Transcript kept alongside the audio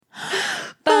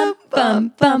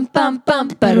bum bum bum bum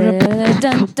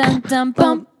dun dun dun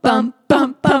bum bum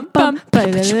bum bum bum.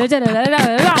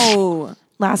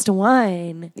 Last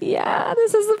one. Yeah,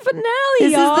 this is the finale.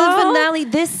 This y'all. is the finale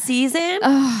this season.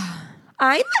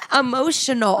 I'm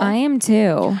emotional. I am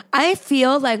too. I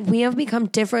feel like we have become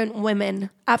different women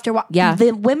after Yeah.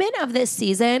 the women of this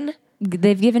season.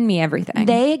 They've given me everything.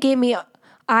 They gave me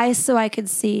eyes so I could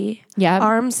see, Yep.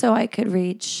 arms so I could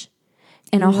reach,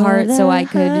 and a heart so I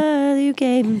could. You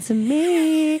gave them to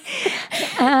me.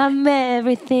 I'm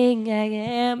everything I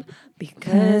am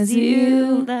because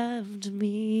you loved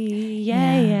me.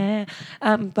 Yeah.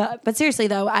 But seriously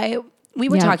though, we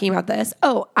were Yeah. talking about this.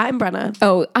 Oh, I'm Brenna.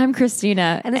 Oh, I'm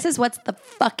Christina. And this is What's the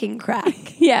Fucking Crack.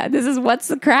 Yeah, this is What's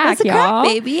the Crack, What's the y'all.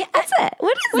 crack, baby? That's it.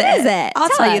 What is it? I'll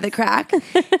tell you the crack.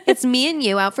 It's me and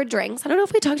you out for drinks. I don't know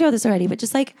if we talked about this already, but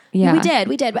just like, Yeah.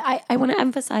 we did. But I want to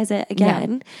emphasize it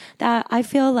again that I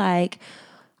feel like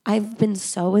I've been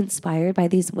so inspired by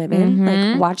these women.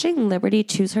 Like watching Liberty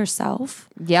choose herself,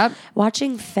 Yep.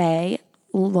 watching Faye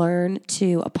learn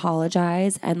to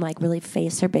apologize and like really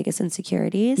face her biggest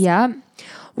insecurities. Yep.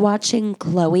 Watching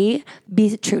Chloe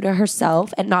be true to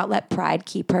herself and not let pride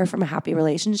keep her from a happy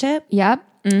relationship. Yep.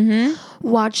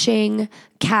 Watching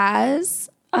Kaz.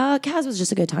 Kaz was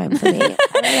just a good time for me.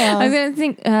 I was going to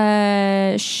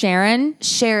think Sharon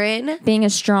Sharon. being a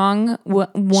strong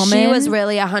woman. She was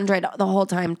really 100 the whole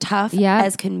time. Tough Yeah.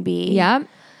 as can be. Yep.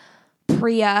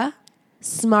 Priya.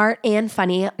 Smart and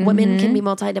funny. Women can be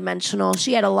multidimensional.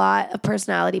 She had a lot of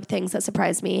personality things that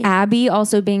surprised me. Abby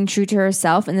also being true to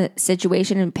herself in the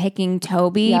situation and picking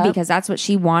Toby Yep. because that's what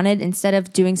she wanted instead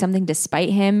of doing something to spite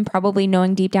him, probably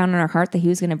knowing deep down in her heart that he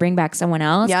was going to bring back someone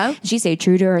else. Yep. She stayed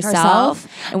true to herself, Herself.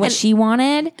 and what And- she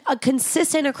wanted. A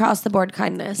consistent across the board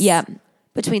kindness. Yep.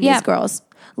 Between Yep. these girls.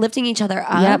 Lifting each other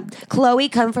up. Yep. Chloe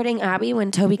comforting Abby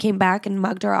when Toby came back and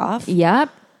mugged her off. Yep.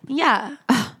 Yeah.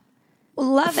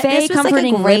 Love it. Faye This was like a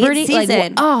comforting great Liberty.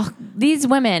 season. These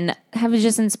women have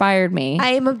just inspired me. I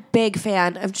am a big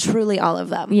fan of truly all of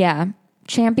them. Yeah.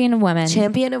 Champion of women.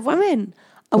 Champion of women.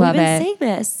 Oh, Love we've been it. saying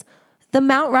this. The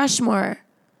Mount Rushmore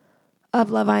of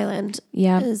Love Island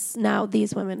Yeah. is now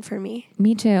these women for me.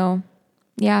 Me too.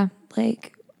 Yeah.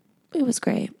 Like, it was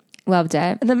great. Loved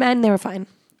it. And the men, they were fine.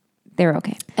 They were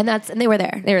okay. And they were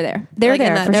there. They were there. They were Like, in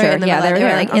there the- for they were sure. in the Yeah, middle. they were They were,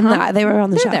 there. like, in the- they were on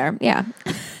the They show. were there. Yeah.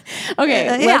 Okay,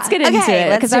 Yeah. let's get into Okay, it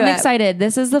let's because do I'm it. excited.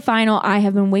 This is the final. I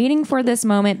have been waiting for this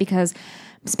moment because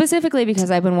specifically because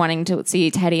I've been wanting to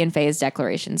see Teddy and Faye's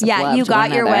declarations of Yeah, love you to got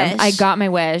one your another. wish. I got my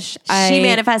wish. She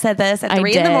manifested this at I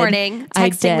 3 in the did. morning, I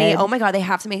texting me, did. oh my God, they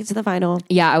have to make it to the final.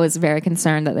 Yeah, I was very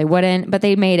concerned that they wouldn't, but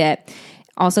they made it.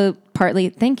 Also, partly,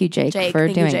 thank you, Jake, for Thank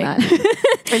you, doing Jake. that.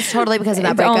 It's totally because of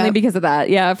that It's breakup. only because of that.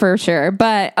 Yeah, for sure.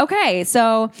 But okay,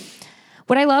 so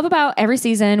what I love about every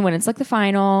season when it's like the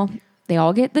final, they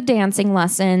all get the dancing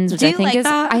lessons, which Do I you think like is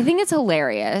that? I think it's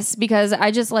hilarious because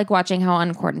I just like watching how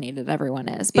uncoordinated everyone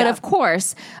is. But Yeah. of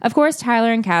course,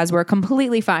 Tyler and Kaz were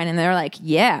completely fine and they're like,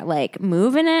 yeah, like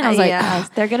moving it. I was like, yeah,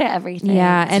 they're good at everything.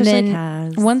 yeah, and especially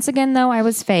then Kaz. once again, though, I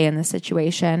was Faye in the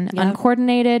situation,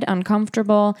 uncoordinated,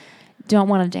 uncomfortable, don't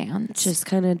want to dance. just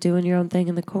kind of doing your own thing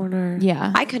in the corner.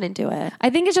 Yeah. I couldn't do it. I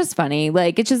think it's just funny,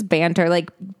 like it's just banter.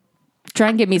 Like, try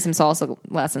and give me some salsa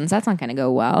lessons. That's not going to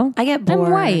go well. I get bored.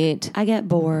 I'm white. I get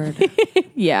bored.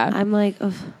 Yeah, I'm like,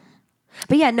 ugh.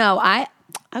 But yeah, no, I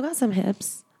got some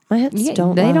hips. My hips Yeah,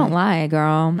 don't they lie. don't lie,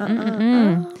 girl.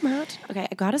 Oh, Matt. Okay,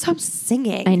 I gotta stop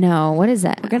singing. I know. What is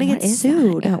that? We're gonna get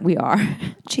sued. we are.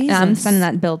 Jesus. I'm sending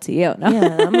that bill to you. No.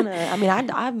 Yeah,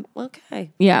 I'm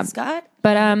okay. Yeah. Scott.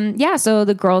 But yeah, so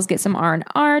the girls get some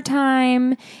R&R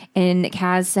time, and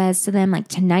Kaz says to them, like,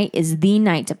 tonight is the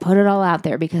night to put it all out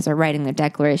there because they're writing their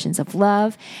declarations of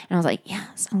love. And I was like,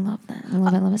 yes, I love that. I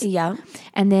love it. Yeah.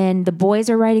 And then the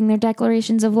boys are writing their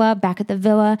declarations of love back at the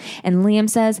villa, and Liam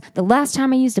says, the last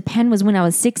time I used a pen was when I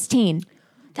was 16.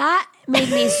 That made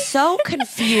me so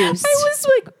confused. I was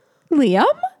like, Liam?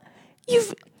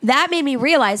 That made me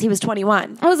realize he was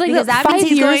 21. I was like, because that 5 means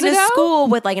he's years going to ago? school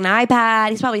with like an iPad.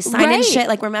 He's probably signing Right. shit.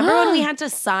 Like, remember when we had to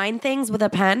sign things with a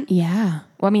pen? Yeah.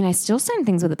 Well, I mean, I still sign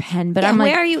things with a pen, but Yeah, I'm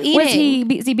like, where are you what is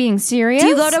eating? is he being serious? Do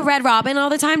you go to Red Robin all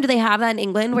the time? Do they have that in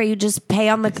England where you just pay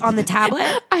on the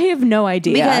tablet? I have no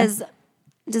idea. Because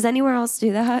does anywhere else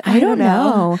do that? I don't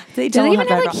know. They Do don't they even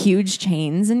have Red like Robin. huge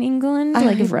chains in England,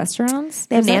 like of restaurants?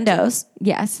 They have Is that- Nando's.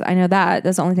 Yes, I know that.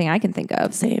 That's the only thing I can think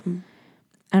of. Same.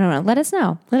 I don't know. Let us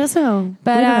know. Let us know.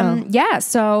 But We don't know. yeah,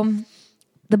 so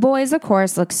the boys, of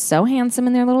course, look so handsome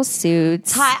in their little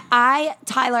suits.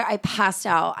 Tyler, I passed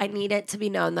out. I need it to be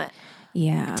known that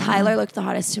Yeah. Tyler looked the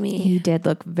hottest to me. He did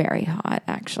look very hot,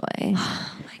 actually.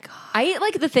 Oh my God. I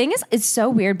like the thing is it's so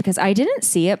weird because I didn't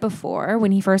see it before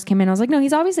when he first came in. I was like, no,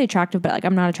 he's obviously attractive, but like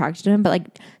I'm not attracted to him. But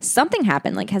like something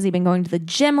happened. Like has he been going to the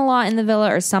gym a lot in the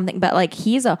villa or something? But like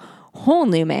he's a whole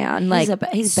new man. Like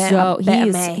he's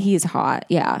he's hot.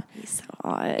 Yeah. He's so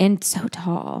hot. And so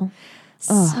tall.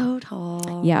 So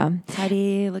tall. Yeah.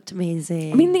 Teddy looked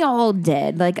amazing. I mean, they all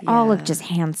did. Like all looked just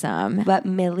handsome. But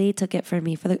Millie took it from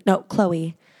me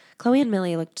Chloe. Chloe and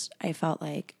Millie looked, I felt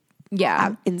like,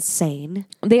 insane.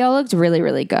 They all looked really,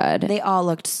 really good. They all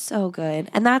looked so good.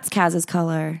 And that's Kaz's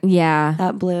color. Yeah.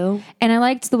 That blue. And I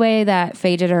liked the way that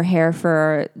Faye did her hair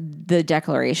for the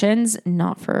declarations,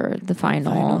 not for the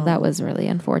final. That was really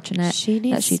unfortunate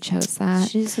that she chose that.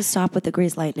 She needs to stop with the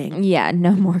grease lightning. Yeah,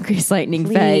 no more grease lightning,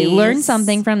 Faye. Learn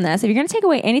something from this. If you're going to take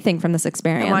away anything from this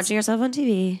experience. And watching yourself on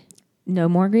TV. No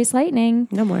more grease lightning.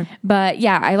 No more. But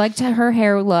yeah, I liked how her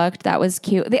hair looked. That was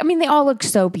cute. They all looked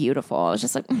so beautiful. I was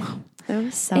just like, that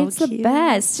was so it's cute. the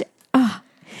best. Oh.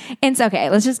 And it's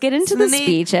okay. Let's just get into the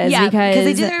speeches because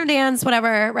they do their dance,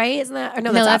 whatever, right? Isn't that? Or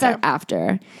no, that's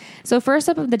after. So first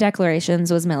up of the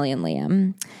declarations was Millie and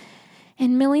Liam.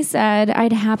 And Millie said,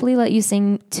 I'd happily let you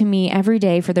sing to me every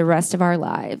day for the rest of our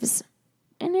lives.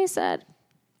 And I said,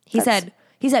 He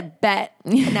said, bet.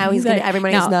 And now he's going to,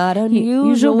 everybody, it's not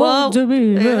unusual to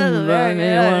be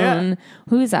alone.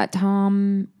 Who is that?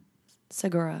 Tom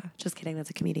Segura. Just kidding. That's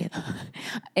a comedian.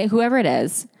 Whoever it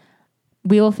is,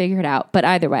 we will figure it out. But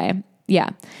either way, yeah.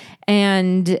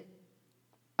 And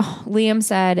Liam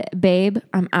said, babe,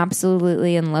 I'm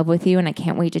absolutely in love with you and I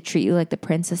can't wait to treat you like the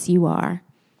princess you are.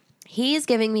 He's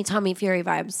giving me Tommy Fury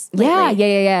vibes lately.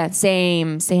 Yeah.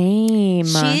 Same.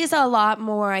 She's a lot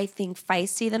more, I think,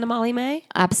 feisty than Molly May.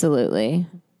 Absolutely.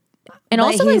 And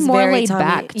also like more laid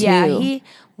back, too. Yeah,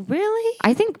 really?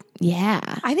 I think,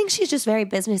 I think she's just very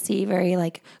businessy, very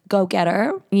like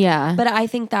go-getter. Yeah. But I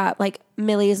think that like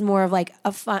Millie is more of like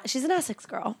a fun, she's an Essex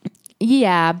girl.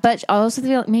 Yeah, but I also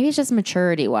feel like maybe it's just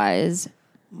maturity-wise.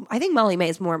 I think Molly May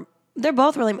is more... They're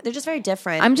both really... They're just very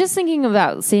different. I'm just thinking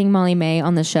about seeing Molly May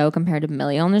on the show compared to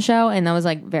Millie on the show, and that was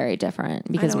like very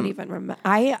different. Because I don't even remember.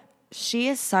 She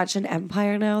is such an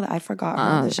empire now that I forgot her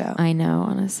on the show. I know,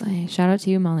 honestly. Shout out to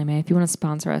you, Molly May. If you want to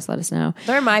sponsor us, let us know.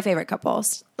 They're my favorite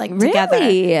couples. Like, really?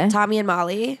 Together. Tommy and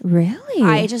Molly. Really?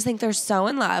 I just think they're so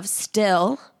in love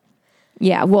still.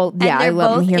 Yeah, well, yeah, I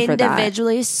love them here for that. They're both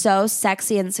individually so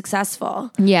sexy and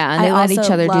successful. Yeah, and they let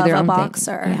each other do their own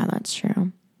boxer. thing. Yeah, that's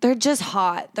true. They're just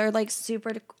hot. They're like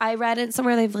super... I read it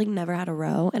somewhere they've like never had a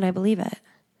row, and I believe it.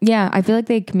 Yeah, I feel like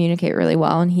they communicate really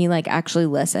well, and he like actually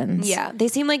listens. Yeah, they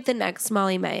seem like the next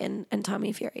Molly May and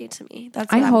Tommy Fury to me.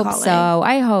 That's what I hope so.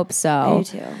 I hope so. I do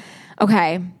too.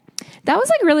 Okay. That was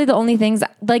like really the only things,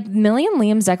 like Millie and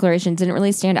Liam's declaration didn't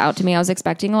really stand out to me. I was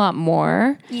expecting a lot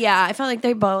more. Yeah, I felt like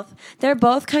they're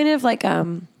both kind of like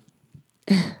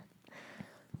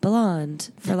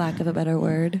blonde, for lack of a better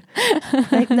word.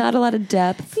 Like not a lot of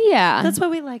depth. Yeah. That's why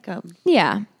we like them.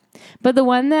 Yeah. But the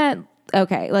one that,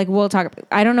 okay, like we'll talk,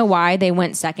 I don't know why they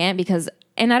went second because,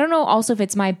 and I don't know also if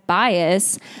it's my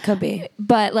bias. Could be.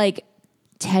 But like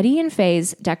Teddy and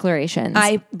Faye's declarations.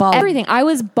 I bawled. Everything. I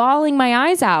was bawling my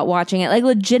eyes out watching it, like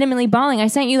legitimately bawling. I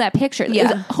sent you that picture. Yeah. It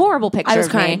was a horrible picture. I was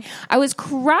crying. I was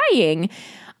crying.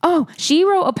 Oh, she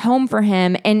wrote a poem for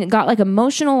him and got like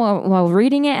emotional while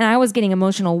reading it, and I was getting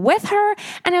emotional with her,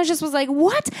 and I was like,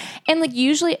 what? And like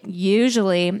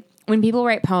usually when people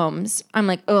write poems, I'm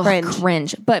like, ugh,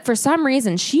 cringe. But for some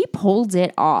reason, she pulled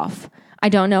it off. I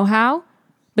don't know how,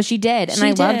 but she did, and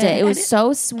I loved it. It was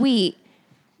so sweet.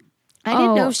 I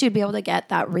didn't know she'd be able to get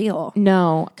that real.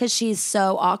 No. Because she's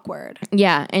so awkward.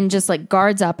 Yeah, and just like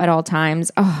guards up at all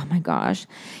times. Oh my gosh.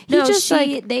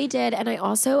 They did. And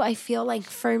I feel like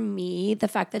for me, the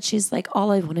fact that she's like,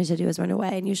 all I wanted to do is run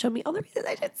away. And you showed me all the reasons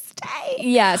I should stay.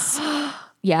 Yes.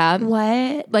 Yeah.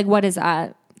 What? Like, what is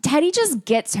that? Teddy just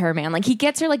gets her, man. Like, he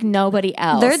gets her like nobody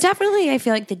else. They're definitely, I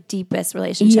feel like, the deepest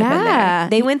relationship in there.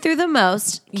 They went through the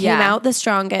most, came out the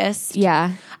strongest.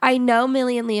 Yeah. I know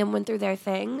Millie and Liam went through their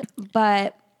thing,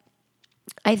 but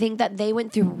I think that they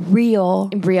went through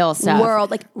real stuff. World,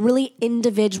 like really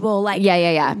individual, like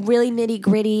really nitty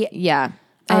gritty. Yeah.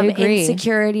 I agree.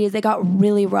 Insecurities. They got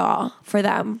really raw for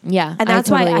them. Yeah. And that's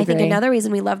why I think another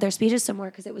reason we love their speeches so more,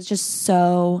 because it was just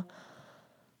so,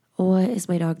 what is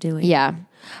my dog doing? Yeah.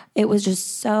 It was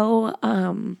just so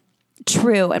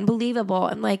true and believable.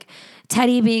 And like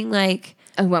Teddy being like,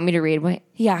 oh, you want me to read? Wait.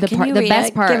 Yeah. The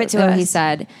best part. Give it to us. He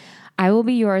said, I will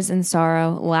be yours in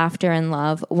sorrow, laughter, and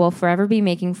love. We'll forever be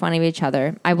making fun of each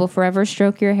other. I will forever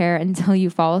stroke your hair until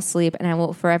you fall asleep, and I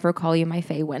will forever call you my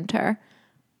Faye Winter.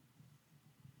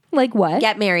 Like what?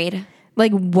 Get married.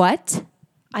 Like what?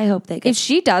 I hope they get. If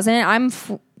she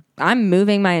doesn't, I'm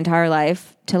moving my entire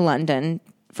life to London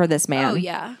for this man. Oh,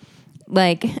 yeah.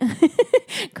 Like,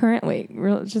 currently,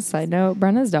 real just side note,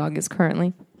 Brenna's dog is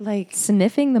currently Like,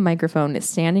 sniffing the microphone, is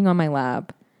standing on my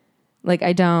lap. Like,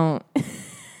 I don't.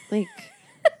 like,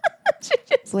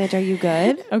 Blanche, are you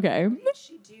good? Okay.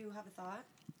 Do you have a thought?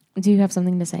 Do you have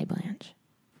something to say, Blanche?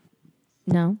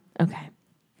 No? Okay.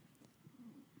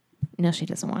 No, she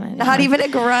doesn't want it. Not even a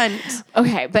grunt.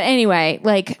 Okay, but anyway,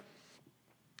 like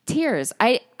tears.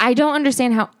 I don't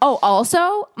understand how. Oh,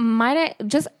 also, might I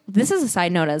just, this is a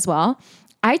side note as well.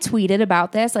 I tweeted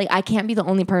about this. Like, I can't be the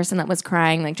only person that was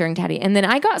crying like during Teddy. And then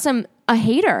I got a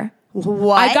hater.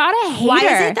 What? I got a hater. Why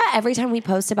is it that every time we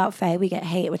post about Faye, we get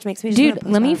hate, which makes me just wanna Dude,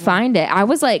 post let me about it. find it. I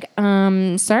was like,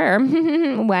 sir,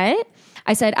 what?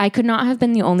 I said, I could not have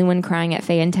been the only one crying at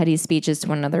Faye and Teddy's speeches to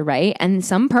one another, right? And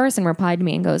some person replied to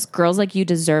me and goes, girls like you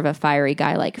deserve a fiery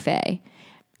guy like Faye.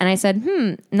 And I said,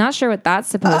 not sure what that's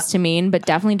supposed to mean, but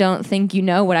definitely don't think you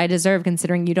know what I deserve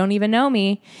considering you don't even know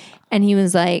me. And he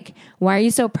was like, why are you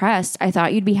so pressed? I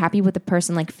thought you'd be happy with a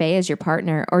person like Faye as your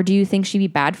partner. Or do you think she'd be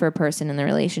bad for a person in the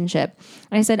relationship?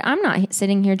 And I said, I'm not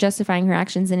sitting here justifying her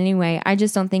actions in any way. I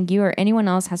just don't think you or anyone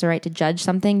else has a right to judge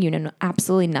something you know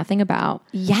absolutely nothing about.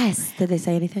 Yes. Did they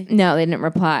say anything? No, they didn't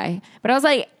reply. But I was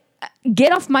like,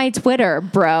 get off my Twitter,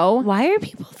 bro. Why are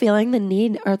people feeling the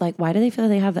need, or like, why do they feel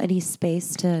they have any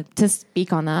space to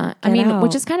Speak on that. I Get mean, out.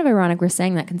 which is kind of ironic we're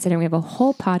saying that considering we have a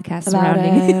whole podcast about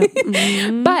surrounding it?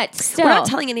 Mhm. But still. We're not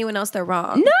telling anyone else they're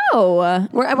wrong. No.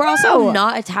 We're also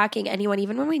not attacking anyone,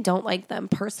 even when we don't like them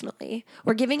personally.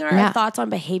 We're giving our Yeah. thoughts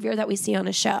on behavior that we see on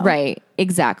a show. Right.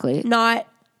 Exactly. Not.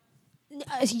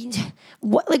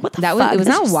 What the That was- fuck? it was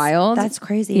That's not wild. That's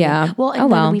crazy. Yeah. Well, and Oh,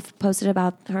 then well. we've posted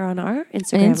about her on our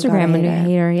Instagram. Instagram and and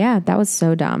hater. Yeah, that was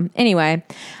so dumb. Anyway,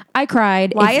 I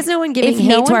cried. Why If- is no one giving if hate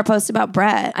no to one- our post about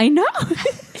Brett? I know.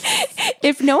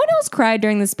 If no one else cried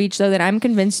during the speech, though, then I'm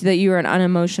convinced that you are an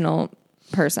unemotional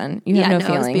person. You have no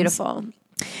feelings. it was beautiful.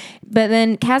 But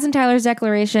then Kaz and Tyler's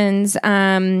declarations.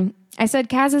 I said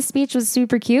Kaz's speech was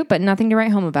super cute, but nothing to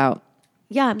write home about.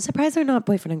 Yeah, I'm surprised they're not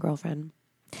boyfriend and girlfriend.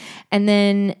 And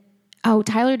then,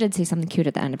 Tyler did say something cute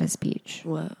at the end of his speech.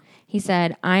 What? He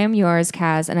said, "I am yours,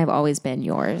 Kaz, and I've always been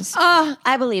yours." Oh,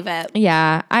 I believe it.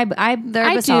 Yeah, They're I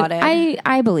do. besotted.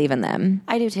 I believe in them.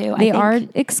 I do too. They are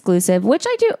exclusive, which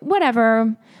I do.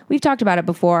 Whatever. We've talked about it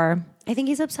before. I think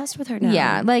he's obsessed with her now.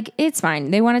 Yeah, like it's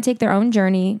fine. They want to take their own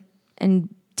journey and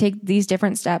take these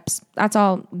different steps. That's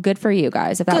all good for you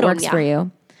guys if that Good on works ya. for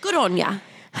you. Good on ya.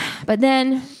 But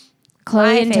then Chloe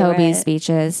My and favorite. Toby's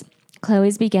speeches.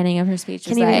 Chloe's beginning of her speech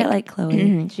Can was you like, read it like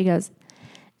Chloe? she goes,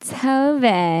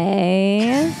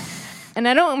 Toby. And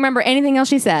I don't remember anything else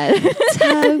she said.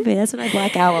 Toby. That's when I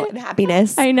black out in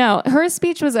happiness. I know. Her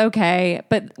speech was okay,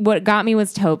 but what got me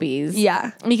was Toby's.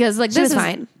 Yeah. Because like She this was is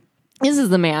fine. This is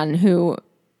the man who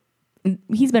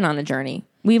he's been on a journey.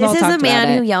 We've all This is talked a man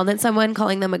about who it. yelled at someone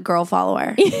calling them a girl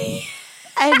follower.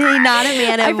 And he's not a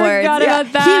man of I words. forgot about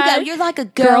Yeah. that. Hugo, you're like a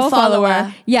girl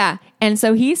follower. Yeah. And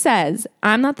so he says,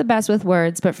 I'm not the best with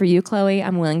words, but for you, Chloe,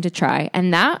 I'm willing to try.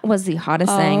 And that was the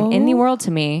hottest thing in the world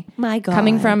to me. My God.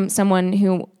 Coming from someone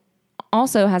who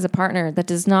also has a partner that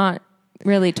does not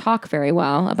really talk very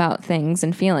well about things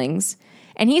and feelings.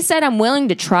 And he said, I'm willing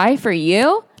to try for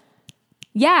you.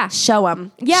 Yeah. Show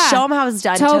him. Yeah. Show him how it's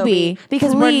done, Toby,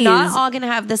 Because please. we're not all going to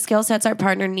have the skill sets our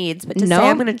partner needs. But to Nope. say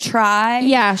I'm going to try.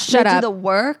 Yeah, shut I'm gonna up. do the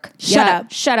work. Yeah.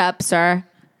 Shut up, sir.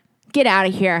 Get out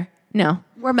of here. No.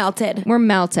 We're melted. We're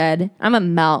melted. I'm a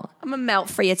melt. I'm a melt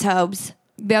for you, Tobes.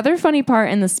 The other funny part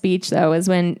in the speech, though, is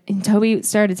when Toby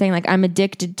started saying, like, I'm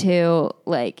addicted to,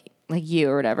 like you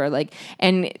or whatever. Like,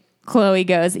 and Chloe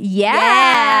goes,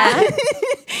 yeah. I was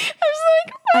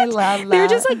like, what? I love that. They were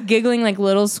just, like, giggling like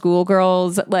little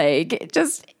schoolgirls. Like,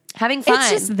 just Having fun. It's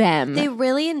just them. They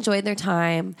really enjoyed their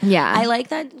time. Yeah. I like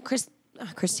that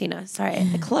Christina, sorry.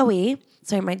 Chloe.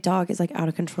 Sorry, my dog is like out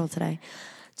of control today.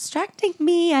 Distracting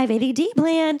me. I have ADD,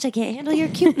 Blanche. I can't handle your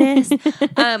cuteness.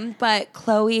 But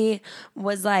Chloe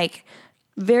was like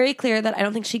very clear that I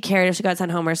don't think she cared if she got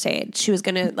sent home or stayed. She was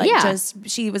gonna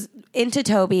she was into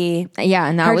Toby. Yeah,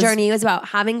 and that her was journey was about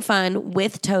having fun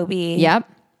with Toby. Yep.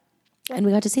 And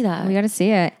we got to see that. We got to see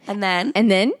it. And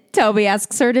then Toby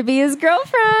asks her to be his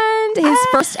girlfriend. His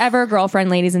first ever girlfriend,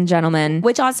 ladies and gentlemen.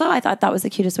 which also I thought that was the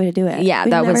cutest way to do it. Yeah,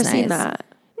 We've that was never seen nice. that.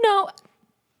 No,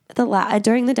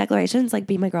 During the declarations, like,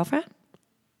 be my girlfriend.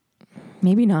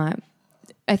 maybe not.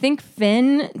 I think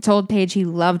Finn told Paige he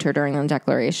loved her during the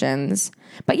declarations.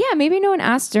 But yeah, maybe no one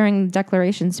asked during the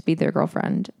declarations to be their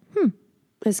girlfriend.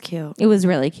 It's cute. It was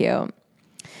really cute.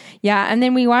 Yeah, and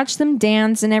then we watched them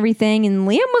dance and everything, and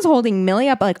Liam was holding Millie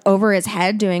up like over his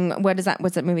head doing what's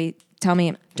that movie? Tell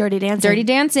me. Dirty Dancing. Dirty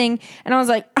Dancing. And I was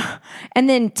like, ugh. And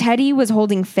then Teddy was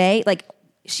holding Faye, like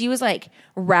she was like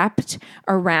wrapped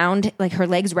around, like her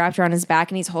legs wrapped around his back,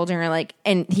 and he's holding her like,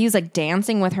 and he was like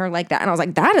dancing with her like that. And I was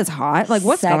like, that is hot. Like,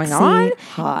 what's going on?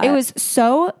 Hot. It was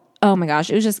so, oh my gosh.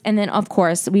 It was just, and then of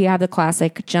course we have the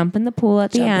classic jump in the pool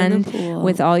at the end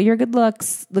with all your good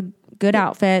looks, the good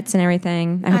outfits and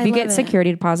everything. I hope you get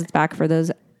security deposits back for those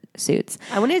suits.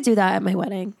 I want to do that at my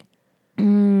wedding.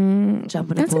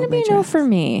 Jump in a That's pool going to with be my no dress. for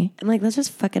me. I'm like, let's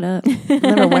just fuck it up. I'm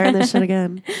never wearing this shit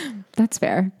again. That's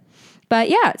fair. But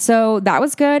yeah, so that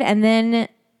was good. And then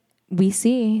we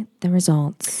see the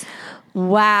results.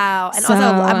 Wow. And So-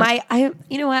 also, I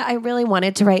you know what? I really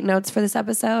wanted to write notes for this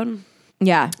episode.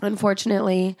 Yeah.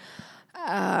 Unfortunately,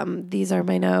 these are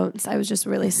my notes. I was just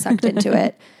really sucked into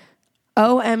it.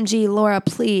 OMG, Laura,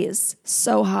 please.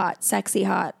 So hot, sexy,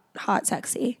 hot,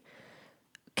 sexy.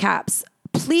 Caps.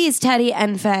 Please, Teddy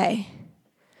and Faye.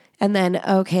 And then,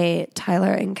 okay,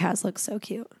 Tyler and Kaz look so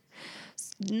cute.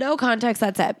 No context,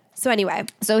 that's it. So anyway,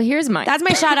 So here's mine. that's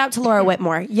my shout out to Laura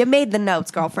Whitmore. You made the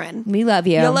notes, girlfriend. We love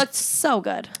you. You looked so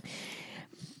good.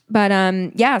 But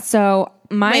yeah, so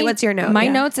my Wait, what's your note? My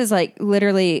Yeah. notes is like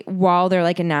literally while they're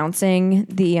like announcing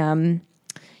the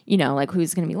you know, like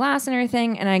who's gonna be last and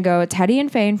everything, and I go Teddy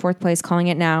and Faye in fourth place, calling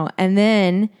it now, and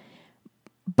then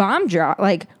bomb drop.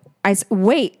 Like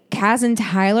wait, Kaz and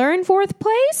Tyler in fourth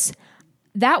place.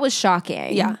 That was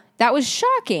shocking. Yeah. that was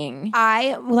shocking.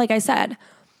 Like I said,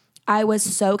 I was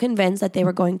so convinced that they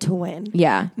were going to win.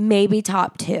 Yeah. Maybe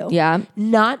top 2. Yeah.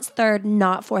 Not third,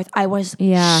 not fourth. I was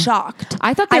shocked.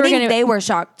 I thought they were think gonna- they were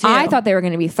shocked too. I thought they were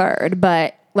going to be third,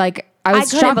 but like I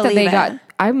was couldn't shocked that they believe got. it.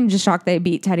 I'm just shocked they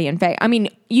beat Teddy and Faye. I mean,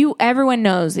 everyone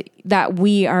knows that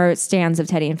we are stans of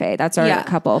Teddy and Faye. That's our Yeah.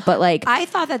 couple. But like, I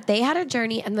thought that they had a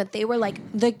journey and that they were like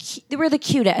they were the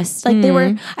cutest. Like they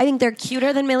were. I think they're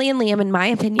cuter than Millie and Liam, in my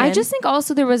opinion. I just think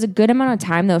also there was a good amount of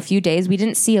time though. A few days we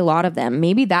didn't see a lot of them.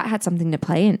 Maybe that had something to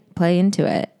play into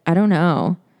it. I don't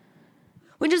know.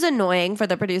 which is annoying for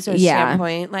the producer's Yeah.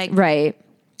 standpoint. Like, Right.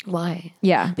 why?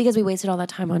 Yeah. Because we wasted all that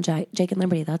time on Jake and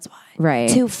Liberty. That's why. Right.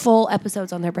 2 full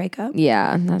episodes on their breakup.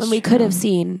 Yeah. That's When we true. could have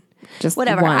seen Just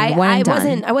whatever. one I and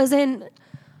done. wasn't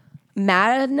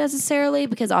mad necessarily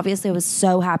because obviously I was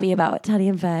so happy about Teddy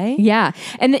and Faye. Yeah.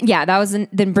 And that was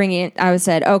then bringing it. I was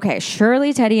said, okay,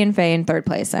 surely Teddy and Faye in third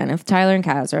place. Then if Tyler and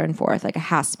Kaz are in fourth, like it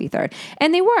has to be third.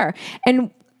 And they were.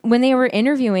 And when they were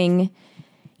interviewing,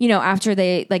 you know, after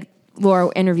they like Laura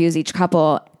interviews each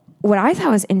couple, what I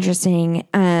thought was interesting,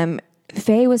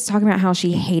 Faye was talking about how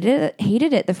she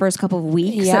hated it the first couple of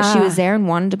weeks that she Yeah. was there and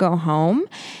wanted to go home.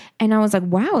 And I was like,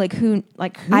 wow, who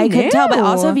I knew? could tell, but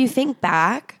also if you think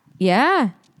back, yeah.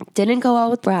 didn't go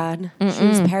well with Brad. She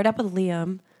was paired up with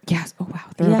Liam. Yes. Oh, wow.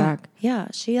 Throwback. Yeah,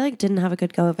 she like didn't have a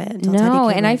good go of it until Teddy No,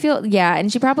 came and in. I feel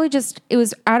and she probably it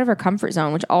was out of her comfort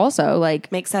zone, which also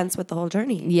like makes sense with the whole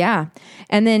journey. yeah.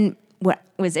 And then what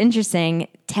was interesting,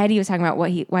 Teddy was talking about why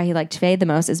he liked Faye the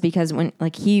most is because when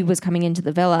like he was coming into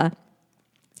the villa,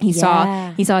 he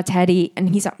saw Teddy and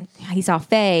he saw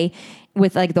Faye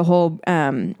with like the whole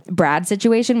Brad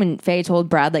situation when Faye told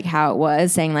Brad like how it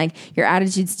was, saying like your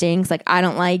attitude stinks, like I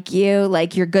don't like you,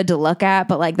 like you're good to look at,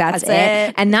 but like that's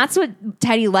it. And that's what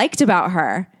Teddy liked about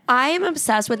her. I am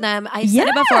obsessed with them. I said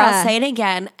it before, I'll say it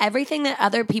again. Everything that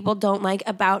other people don't like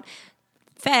about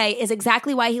Faye is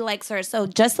exactly why he likes her. So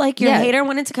just like your hater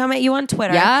wanted to come at you on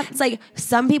Twitter, it's like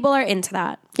some people are into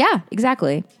that. Yeah,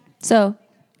 exactly. So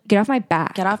get off my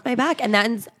back. Get off my back. And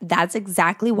that's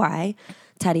exactly why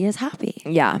Teddy is happy.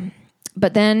 Yeah.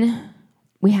 But then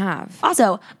we have.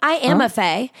 Also, I am a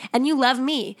Faye and you love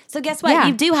me. So guess what? Yeah.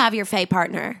 You do have your Faye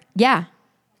partner. Yeah.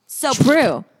 So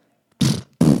True.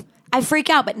 I freak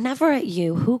out, but never at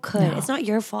you. Who could? No. It's not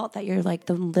your fault that you're like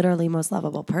the literally most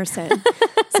lovable person.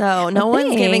 So no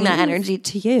one's giving that energy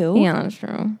to you. Yeah, that's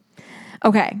true.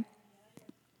 Okay.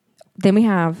 Then we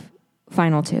have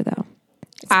final two, though.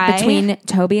 Between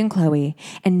Toby and Chloe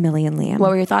and Millie and Liam. What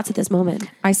were your thoughts at this moment?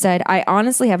 I said, I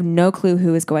honestly have no clue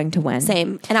who is going to win.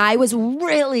 Same. And I was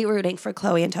really rooting for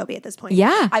Chloe and Toby at this point.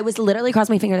 Yeah. I was literally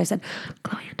crossing my fingers. I said,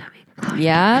 Chloe and Toby. Chloe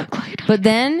Yeah. Chloe and Toby. But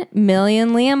then Millie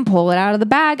and Liam pull it out of the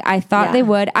bag. I thought Yeah. they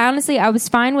would. I was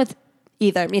fine with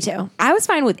Either. Me too. I was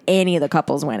fine with any of the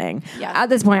couples winning. Yeah. At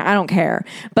this point, I don't care.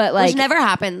 But like Which never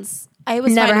happens. I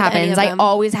was never fine with any happens. of I them.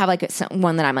 always have like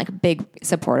one that I'm like a big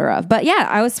supporter of. But yeah,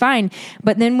 I was fine.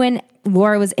 But then when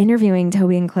Laura was interviewing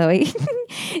Toby and Chloe,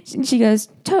 she goes,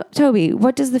 Toby,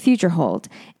 what does the future hold?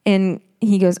 And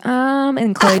he goes,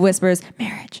 and Chloe whispers,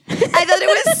 marriage. I thought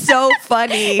it was so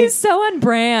funny. It's so on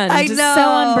brand. I Just know. so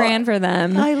on brand for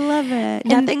them. I love it.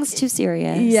 Nothing's too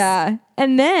serious. Yeah.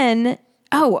 And then,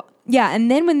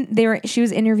 and then when she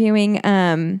was interviewing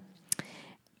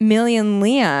Millie and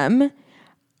Liam,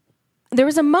 there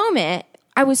was a moment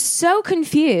I was so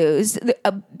confused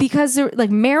because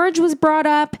marriage was brought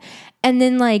up, and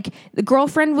then the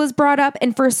girlfriend was brought up,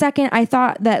 and for a second I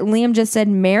thought that Liam just said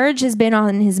marriage has been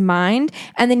on his mind,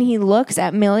 and then he looks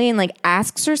at Millie and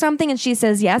asks her something, and she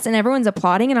says yes, and everyone's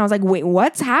applauding, and I was like, wait,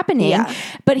 what's happening? Yeah.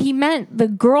 But he meant the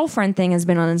girlfriend thing has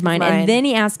been on his mind, and then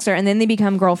he asks her, and then they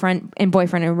become girlfriend and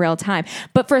boyfriend in real time.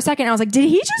 But for a second I was like, did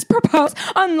he just propose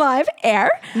on live air?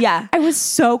 Yeah. I was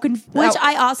so confused. Which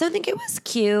I also think it was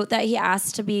cute that he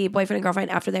asked to be boyfriend and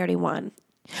girlfriend after they already won.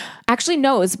 Actually,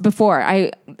 no, it was before.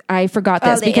 I forgot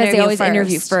this they because they interview always first.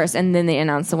 interview first and then they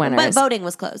announce the winners. But voting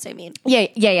was closed, I mean.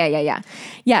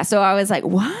 Yeah. So I was like,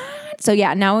 what? So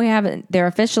yeah, now they're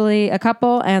officially a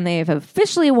couple and they've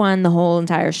officially won the whole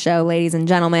entire show, ladies and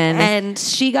gentlemen. And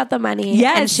she got the money.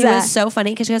 Yes. And she was so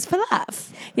funny because she goes, for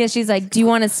love. Yeah, she's like, do you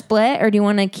want to split or do you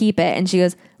want to keep it? And she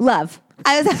goes, love.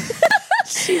 I was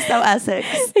she's so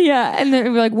Essex. Yeah. And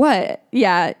then we're like, what?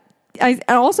 Yeah. And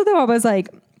also though, I was like,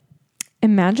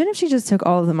 imagine if she just took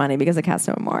all of the money because the cast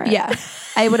no more. Yeah.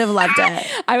 I would have loved it.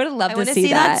 I would have loved to wanna see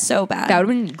see that. that so bad. That would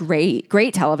have been great.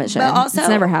 Great television. But also- it's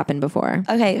never happened before.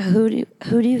 Okay, who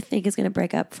do you think is going to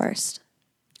break up first?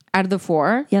 Out of the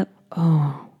 4? Yep.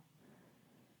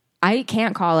 I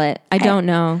can't call it. I don't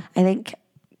know. I think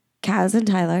Kaz and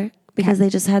Tyler because they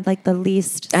just had the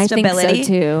least stability. I think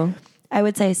so too. I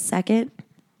would say second,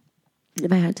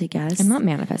 if I had to guess. I'm not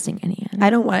manifesting any. I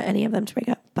don't want any of them to break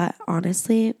up, but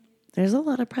honestly, there's a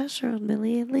lot of pressure on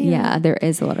Millie and Liam. Yeah, there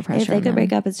is a lot of pressure. If they on could them.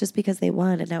 break up, it's just because they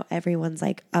won, and now everyone's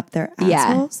up their Yeah.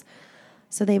 assholes.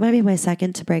 So they might be my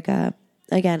second to break up.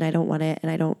 Again, I don't want it,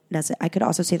 and I don't necessarily. I could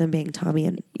also see them being Tommy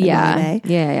and Molly May.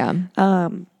 Yeah.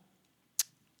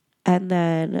 And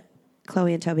then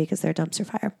Chloe and Toby because they're dumpster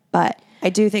fire. But I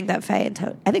do think that Faye and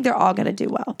Toby, I think they're all going to do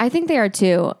well. I think they are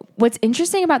too. What's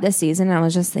interesting about this season, and I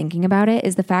was just thinking about it,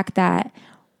 is the fact that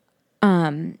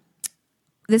I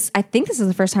think this is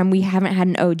the first time we haven't had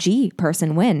an OG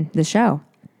person win the show.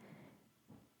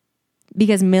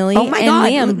 Because Millie and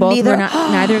Liam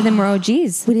neither of them were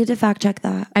OGs. We need to fact check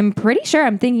that. I'm pretty sure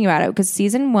I'm thinking about it because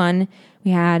season 1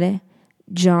 we had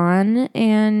John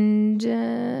and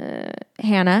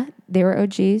Hannah. They were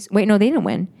OGs. Wait, no, they didn't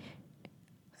win.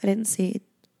 I didn't see.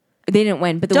 They didn't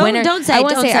win, but the Don't- winner. don't say, I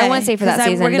won't don't say. say, I won't say for that 'cause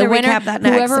season. we're gonna the winner, recap that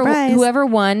next. Surprise. whoever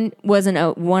won was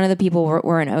one of the people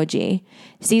were an OG.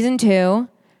 Season 2,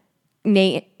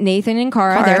 Nathan and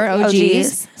Cara, they're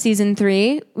OGs. Season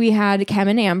 3, we had Kem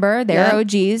and Amber, they're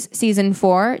OGs. Season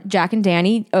 4, Jack and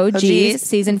Danny, OGs.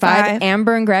 Season 5,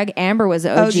 Amber and Greg, Amber was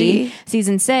an OG.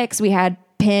 Season 6, we had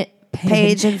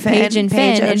Paige and Finn. and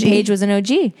Paige was an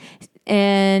OG.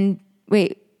 And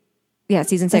wait. Yeah,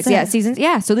 season 6.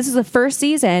 So this is the first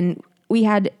season we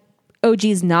had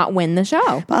OGs not win the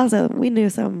show. But also, we knew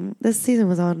this season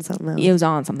was on something else. It was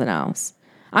on something else.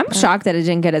 I'm shocked that it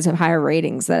didn't get as higher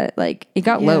ratings. That it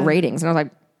got low ratings, and I was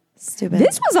like, stupid.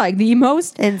 This was the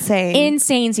most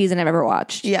insane season I've ever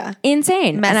watched. Yeah,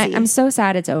 insane. Messy. And I'm so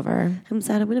sad it's over. I'm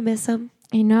sad. I'm gonna miss them.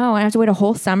 I know. I have to wait a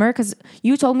whole summer because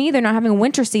you told me they're not having a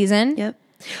winter season. Yep.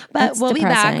 But That's we'll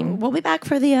depressing. be back. We'll be back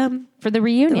for the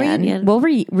reunion. We'll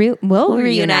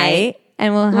reunite,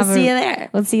 and we'll see you there.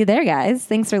 We'll see you there, guys.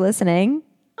 Thanks for listening.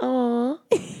 Oh,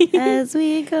 as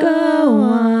we go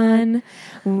on,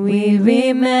 we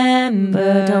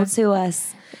remember. Don't sue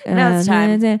us. Now it's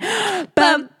time.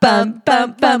 Bum bum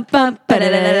bum bum bum.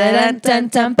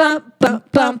 Ba-da-da-da-da-dun-dun-dun, bum bum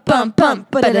bum bum bum.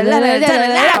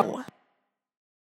 Ba-da-da-da-da-da-da.